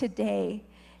hearts today,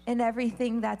 and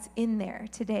everything that's in there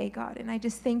today, God. And I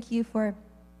just thank you for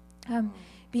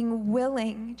being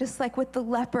willing, just like with the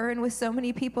leper and with so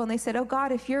many people. And they said, oh,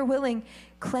 God, if you're willing,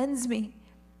 cleanse me.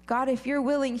 God, if you're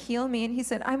willing, heal me. And he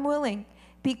said, I'm willing.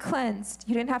 Be cleansed.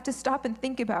 You didn't have to stop and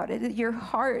think about it. Your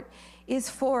heart is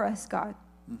for us, God.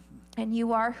 And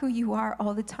you are who you are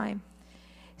all the time.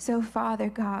 So, Father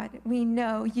God, we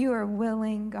know you are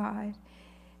willing, God.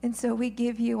 And so we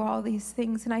give you all these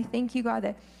things. And I thank you, God,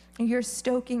 that you're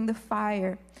stoking the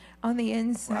fire on the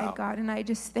inside, wow. God. And I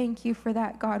just thank you for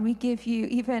that, God. We give you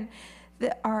even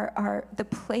the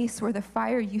place where the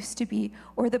fire used to be,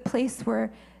 or the place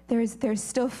where there's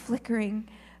still flickering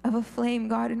of a flame,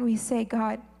 God. And we say,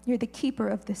 God, you're the keeper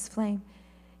of this flame.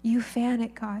 You fan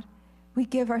it, God. We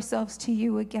give ourselves to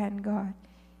you again, God.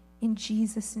 In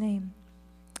Jesus' name,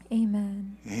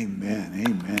 amen. Amen,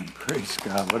 amen. Praise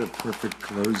God. What a perfect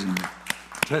closing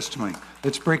testimony.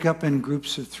 Let's break up in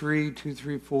groups of 3, 2,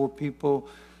 3, 4 people.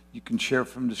 You can share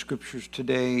from the scriptures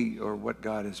today or what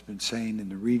God has been saying in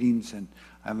the readings, and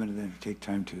I'm going to then take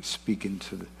time to speak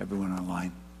into everyone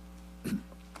online.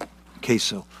 Okay,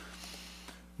 so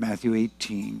Matthew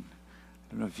 18.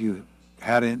 I don't know if you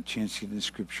had a chance to get in the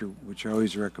scripture, which I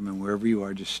always recommend wherever you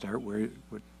are, just start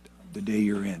the day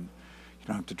you're in. You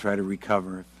don't have to try to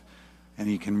recover,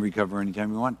 and you can recover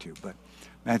anytime you want to. But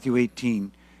Matthew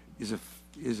 18 is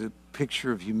a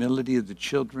picture of humility of the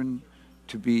children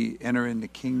to enter in the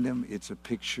kingdom. It's a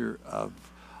picture of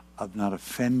not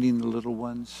offending the little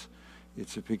ones.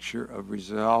 It's a picture of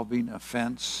resolving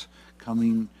offense,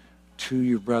 coming to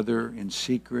your brother in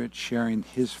secret, sharing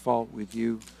his fault with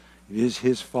you. It is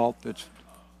his fault that's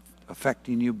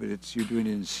affecting you, but you're doing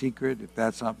it in secret. If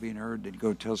that's not being heard, then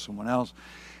go tell someone else.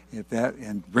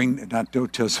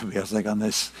 Don't tell somebody else, like on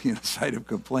this side of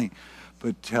complaint,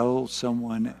 but tell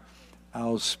someone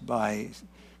else by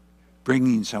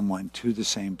bringing someone to the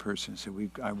same person. So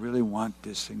I really want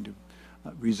this thing to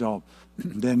resolve.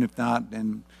 Then if not,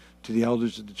 then to the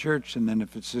elders of the church. And then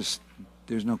if it's just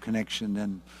there's no connection,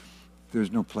 then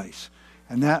there's no place.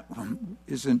 And that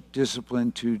isn't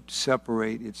discipline to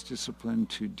separate. It's discipline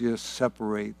to just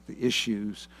separate the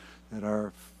issues that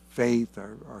are faith,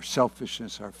 our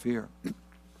selfishness, our fear.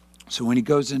 So when he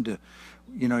goes into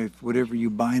if whatever you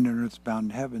bind on earth is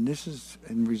bound in heaven, this is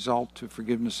in result to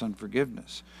forgiveness on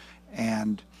forgiveness.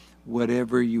 And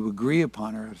whatever you agree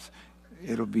upon earth,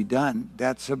 it'll be done.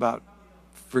 That's about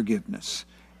forgiveness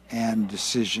and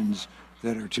decisions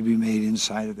that are to be made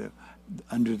inside of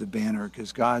under the banner,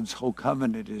 because God's whole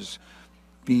covenant is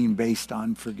being based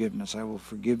on forgiveness. I will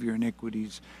forgive your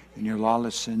iniquities, and your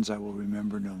lawless sins I will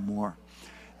remember no more.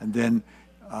 And then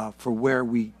for where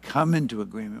we come into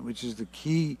agreement, which is the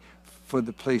key for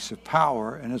the place of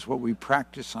power, and it's what we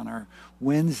practice on our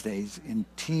Wednesdays in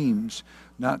teams,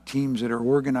 not teams that are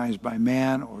organized by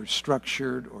man or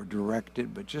structured or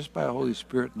directed, but just by the Holy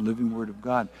Spirit and living Word of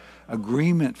God.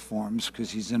 Agreement forms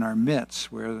because He's in our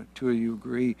midst. Where the two of you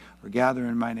agree or gather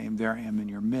in my name, there I am in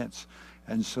your midst.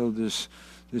 And so this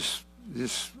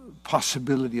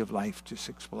possibility of life just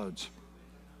explodes.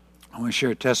 I want to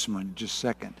share a testimony in just a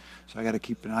second, so I got to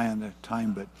keep an eye on the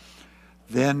time. But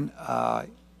then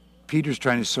Peter's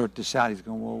trying to sort this out. He's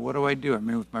going, well, what do I do? I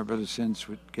mean, if my brother sins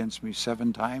against me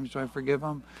 7 times, do I forgive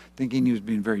him? Thinking he was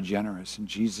being very generous, and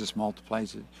Jesus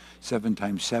multiplies it 7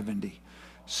 times 70.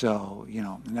 So,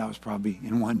 and that was probably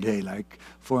in one day, like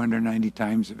 490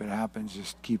 times if it happens,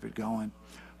 just keep it going.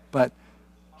 But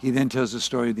he then tells the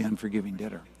story of the unforgiving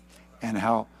debtor and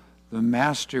how the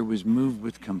master was moved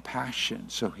with compassion.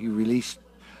 So he released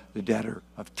the debtor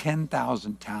of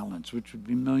 10,000 talents, which would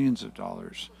be millions of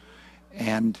dollars.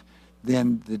 And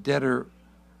then the debtor,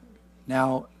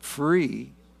 now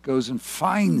free, goes and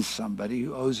finds somebody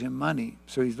who owes him money.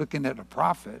 So he's looking at a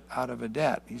profit out of a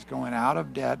debt. He's going out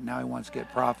of debt. Now he wants to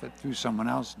get profit through someone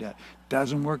else's debt.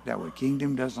 Doesn't work that way.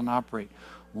 Kingdom doesn't operate.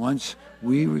 Once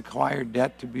we require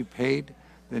debt to be paid,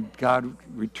 then God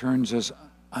returns us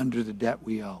under the debt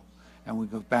we owe. And we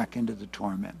go back into the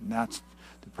torment. And that's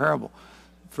the parable.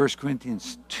 1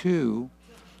 Corinthians 2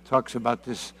 talks about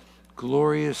this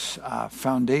glorious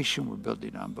foundation we're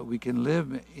building on, but we can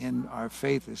live in our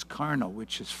faith as carnal,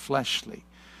 which is fleshly,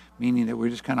 meaning that we're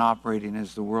just kind of operating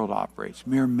as the world operates.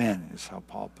 Mere men is how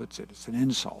Paul puts it. It's an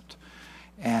insult.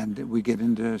 And we get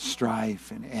into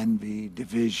strife and envy,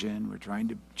 division. We're trying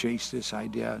to chase this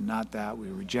idea, not that. We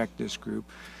reject this group.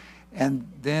 And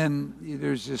then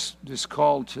there's this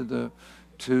call to the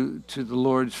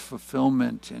Lord's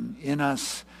fulfillment, and in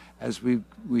us, as we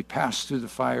pass through the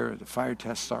fire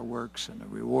tests our works, and the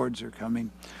rewards are coming.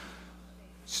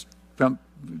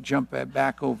 Jump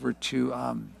back over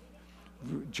to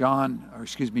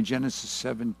Genesis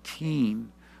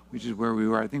 17, which is where we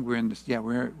were. I think we're in this. Yeah,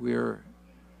 we're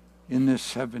in this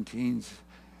 17,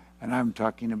 and I'm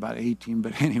talking about 18.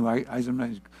 But anyway, I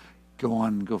sometimes go on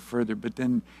and go further. But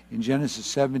then in Genesis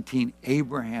 17,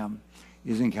 Abraham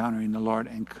is encountering the Lord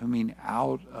and coming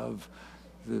out of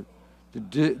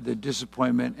the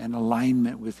disappointment and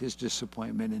alignment with his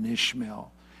disappointment in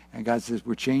Ishmael. And God says,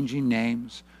 we're changing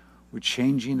names. We're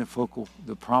changing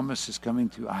the promise is coming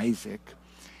through Isaac.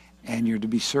 And you're to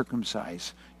be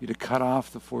circumcised. You're to cut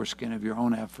off the foreskin of your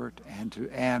own effort and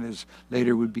as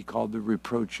later would be called, the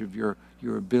reproach of your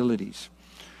abilities.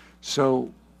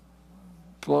 So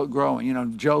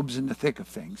growing, Job's in the thick of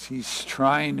things. He's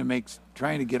trying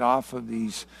to get off of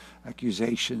these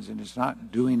accusations, and it's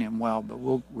not doing him well, but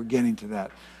we're getting to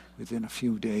that within a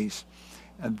few days.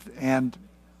 And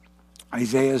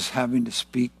Isaiah's having to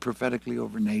speak prophetically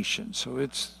over nations. So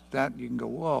it's that you can go,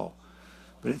 whoa.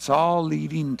 But it's all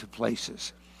leading to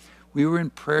places. We were in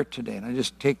prayer today, and I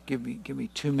just give me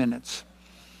 2 minutes.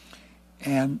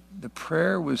 And the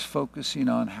prayer was focusing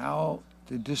on how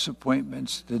the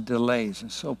disappointments, the delays,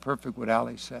 and so perfect what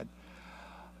Ali said.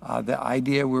 The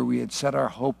idea where we had set our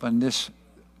hope on this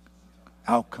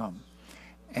outcome.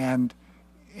 And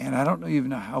I don't even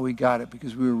know how we got it,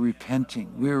 because we were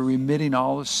repenting. We were remitting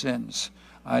all the sins.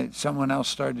 Someone else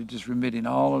started just remitting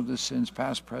all of the sins,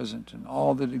 past, present, and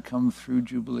all that had come through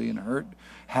Jubilee and hurt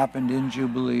happened in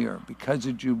Jubilee or because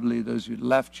of Jubilee, those who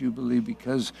left Jubilee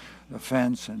because of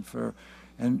offense.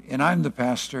 And I'm the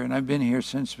pastor, and I've been here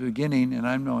since the beginning, and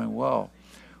I'm knowing, whoa,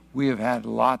 we have had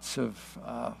lots of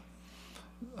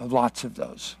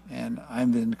those, and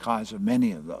I'm the cause of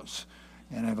many of those.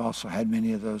 And I've also had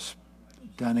many of those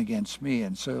done against me,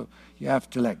 and so you have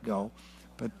to let go.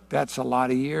 But that's a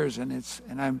lot of years, and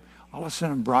I'm all of a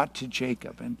sudden brought to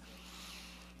Jacob, and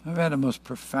I've had a most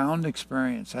profound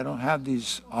experience. I don't have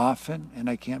these often, and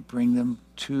I can't bring them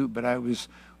to, but I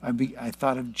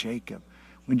thought of Jacob.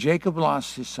 When Jacob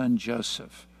lost his son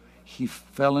Joseph, he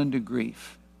fell into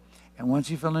grief. And once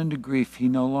he fell into grief, he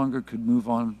no longer could move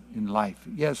on in life.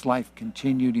 Yes, life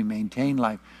continued, he maintained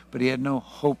life, but he had no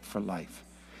hope for life.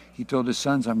 He told his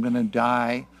sons, I'm going to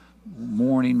die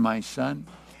mourning my son.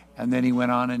 And then he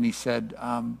went on and he said,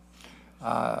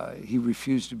 He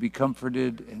refused to be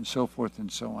comforted, and so forth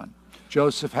and so on.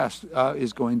 Joseph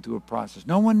is going through a process.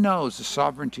 No one knows the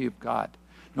sovereignty of God.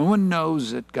 No one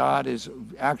knows that God is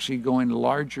actually going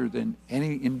larger than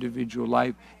any individual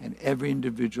life, and every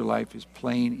individual life is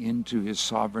playing into his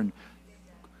sovereign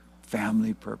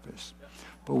family purpose.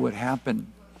 But what happened,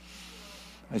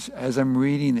 as I'm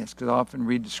reading this, because I often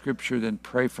read the scripture, then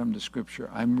pray from the scripture,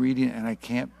 I'm reading and I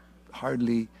can't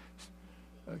hardly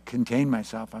contain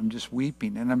myself. I'm just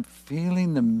weeping, and I'm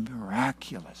feeling the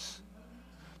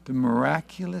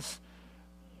miraculous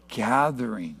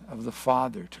gathering of the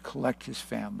Father to collect his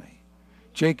family.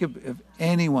 Jacob, if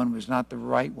anyone, was not the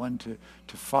right one to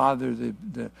father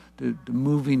the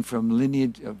moving from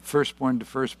lineage of firstborn to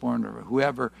firstborn or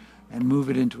whoever and move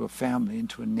it into a family,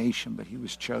 into a nation, but he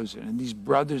was chosen. And these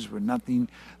brothers were nothing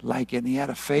like it. And he had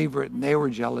a favorite, and they were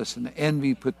jealous, and the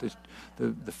envy put the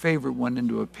favorite one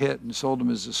into a pit and sold him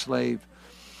as a slave.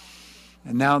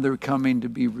 And now they're coming to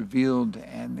be revealed,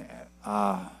 and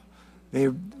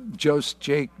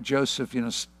Joseph,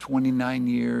 29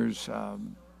 years,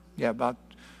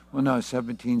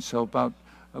 17, so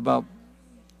about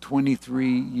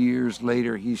 23 years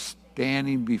later, he's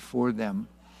standing before them,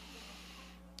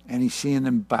 and he's seeing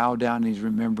them bow down, and he's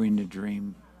remembering the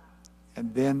dream.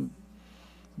 And then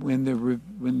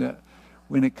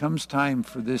when it comes time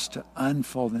for this to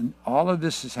unfold, and all of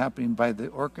this is happening by the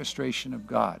orchestration of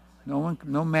God. No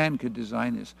man could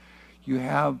design this. You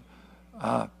have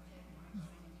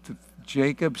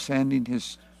Jacob sending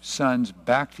his sons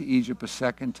back to Egypt a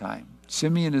second time.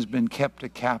 Simeon has been kept a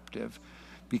captive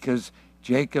because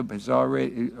Joseph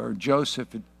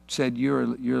had said,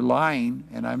 you're lying,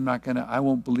 and I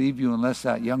won't believe you unless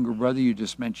that younger brother you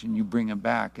just mentioned, you bring him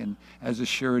back. And as a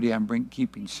surety, I'm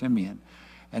keeping Simeon.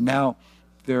 And now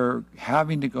they're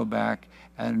having to go back,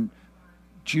 and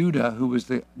Judah, who was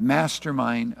the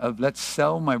mastermind of let's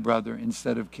sell my brother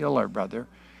instead of kill our brother,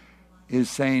 is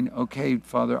saying, okay,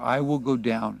 Father, I will go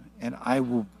down and I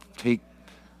will take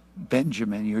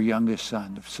Benjamin, your youngest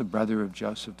son, the brother of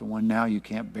Joseph, the one now you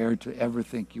can't bear to ever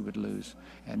think you would lose.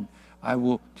 And I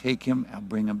will take him, I'll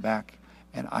bring him back,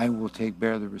 and I will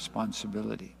bear the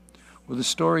responsibility. Well, the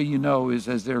story is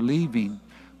as they're leaving,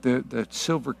 the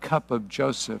silver cup of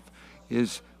Joseph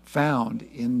is found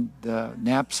in the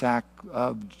knapsack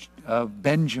of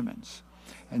Benjamin's.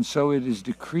 And so it is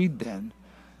decreed then,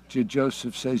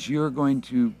 Joseph says, you're going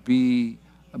to be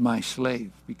my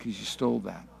slave because you stole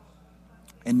that.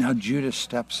 And now Judah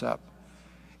steps up.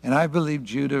 And I believe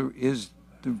Judah is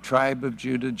the tribe of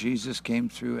Judah. Jesus came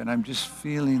through, and I'm just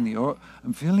feeling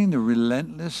the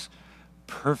relentless,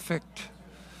 perfect,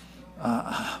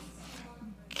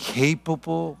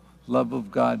 capable love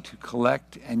of God to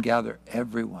collect and gather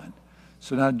everyone.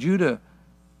 So now Judah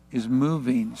is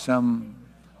moving some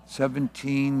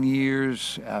 17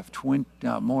 years,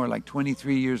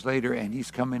 23 years later, and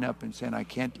he's coming up and saying, I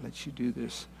can't let you do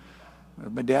this.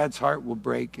 My dad's heart will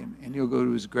break, and he'll go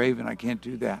to his grave, and I can't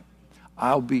do that.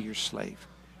 I'll be your slave.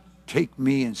 Take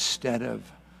me instead of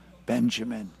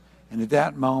Benjamin. And at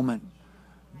that moment,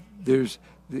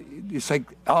 it's like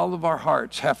all of our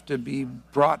hearts have to be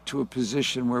brought to a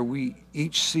position where we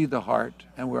each see the heart,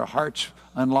 and where hearts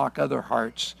unlock other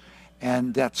hearts,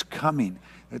 and that's coming.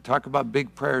 Talk about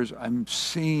big prayers. I'm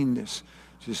seeing this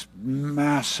just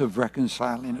massive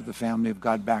reconciling of the family of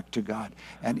God back to God,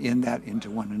 and in that into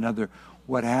one another.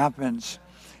 What happens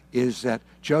is that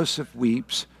Joseph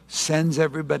weeps, sends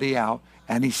everybody out,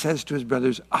 and he says to his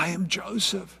brothers, I am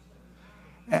Joseph.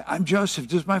 I'm Joseph.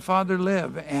 Does my father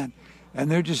live? And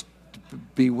they're just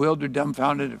bewildered,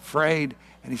 dumbfounded, afraid.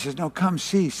 And he says, no, come,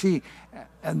 see.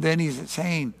 And then he's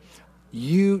saying,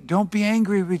 you don't be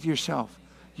angry with yourself.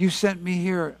 You sent me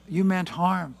here. You meant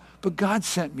harm. But God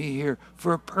sent me here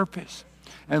for a purpose.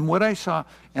 And what I saw,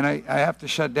 and I have to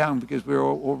shut down because we're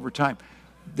over time.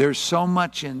 There's so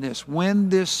much in this. When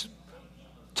this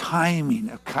timing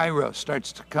of Kairos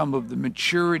starts to come, of the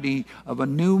maturity of a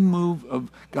new move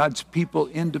of God's people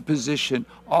into position,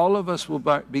 all of us will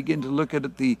begin to look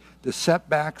at the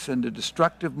setbacks and the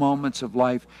destructive moments of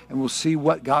life, and we'll see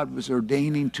what God was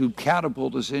ordaining to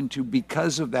catapult us into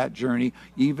because of that journey.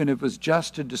 Even if it was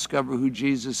just to discover who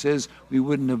Jesus is, we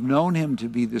wouldn't have known him to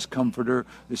be this comforter,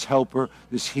 this helper,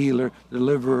 this healer,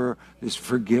 deliverer, this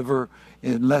forgiver,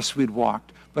 unless we'd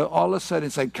walked. But all of a sudden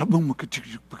it's like, kaboom,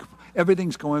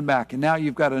 everything's going back. And now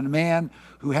you've got a man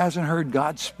who hasn't heard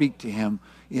God speak to him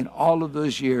in all of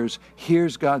those years,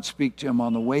 hears God speak to him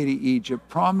on the way to Egypt,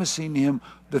 promising him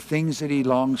the things that he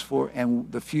longs for and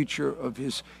the future of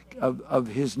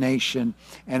his nation.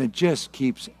 And it just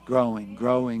keeps growing.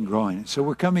 So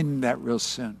we're coming to that real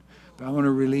soon. But I want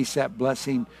to release that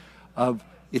blessing of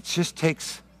it just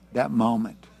takes that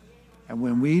moment. And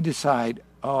when we decide,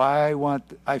 oh,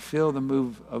 I feel the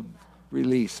move of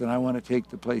release, and I want to take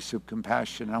the place of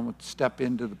compassion. I want to step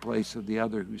into the place of the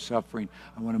other who's suffering.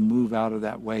 I want to move out of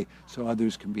that way so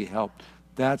others can be helped.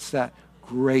 That's that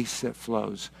grace that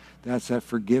flows. That's that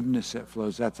forgiveness that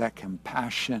flows. That's that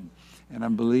compassion. And I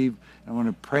want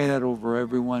to pray that over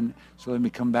everyone. So let me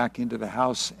come back into the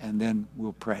house, and then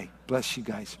we'll pray. Bless you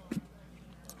guys.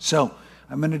 So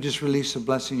I'm going to just release a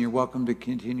blessing. You're welcome to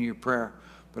continue your prayer.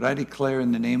 But I declare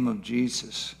in the name of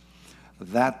Jesus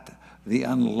that the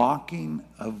unlocking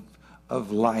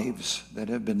of lives that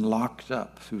have been locked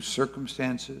up through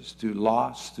circumstances, through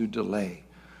loss, through delay,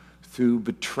 through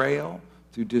betrayal,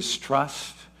 through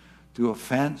distrust, through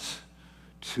offense,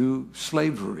 to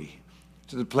slavery,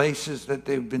 to the places that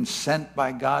they've been sent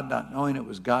by God, not knowing it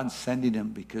was God sending them,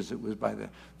 because it was by the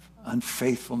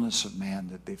unfaithfulness of man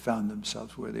that they found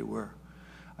themselves where they were.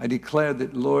 I declare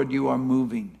that, Lord, you are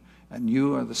moving, and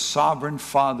you are the sovereign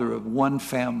Father of one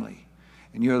family,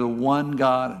 and you're the one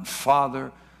God and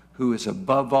Father who is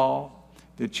above all,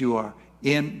 that you are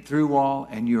in, through all,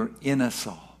 and you're in us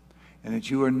all, and that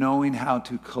you are knowing how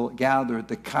to gather at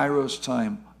the Kairos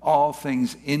time all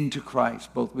things into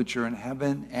Christ, both which are in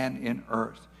heaven and in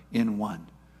earth, in one.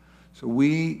 So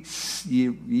we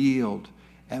yield,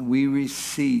 and we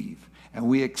receive, and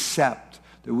we accept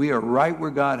that we are right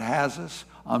where God has us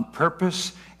on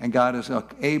purpose, and God is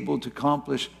able to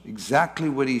accomplish exactly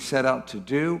what he set out to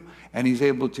do, and he's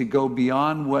able to go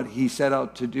beyond what he set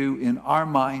out to do in our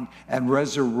mind and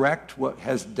resurrect what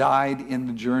has died in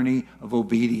the journey of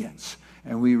obedience.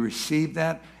 And we receive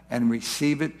that and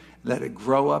receive it. Let it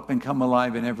grow up and come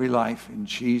alive in every life. In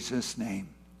Jesus' name,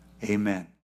 amen.